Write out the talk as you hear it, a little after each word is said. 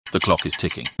The clock is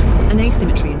ticking. An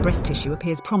asymmetry in breast tissue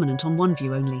appears prominent on one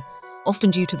view only, often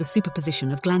due to the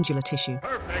superposition of glandular tissue.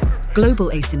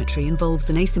 Global asymmetry involves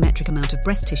an asymmetric amount of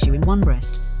breast tissue in one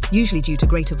breast, usually due to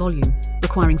greater volume,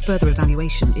 requiring further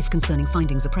evaluation if concerning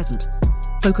findings are present.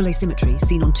 Focal asymmetry,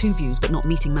 seen on two views but not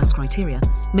meeting mass criteria,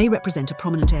 may represent a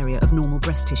prominent area of normal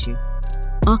breast tissue.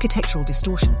 Architectural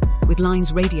distortion, with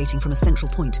lines radiating from a central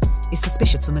point, is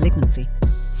suspicious for malignancy.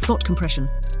 Spot compression,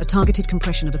 a targeted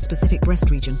compression of a specific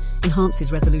breast region,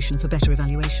 enhances resolution for better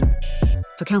evaluation.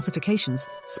 For calcifications,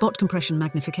 spot compression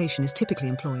magnification is typically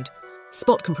employed.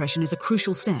 Spot compression is a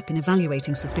crucial step in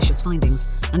evaluating suspicious findings,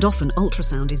 and often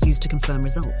ultrasound is used to confirm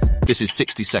results. This is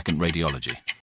 60-second radiology.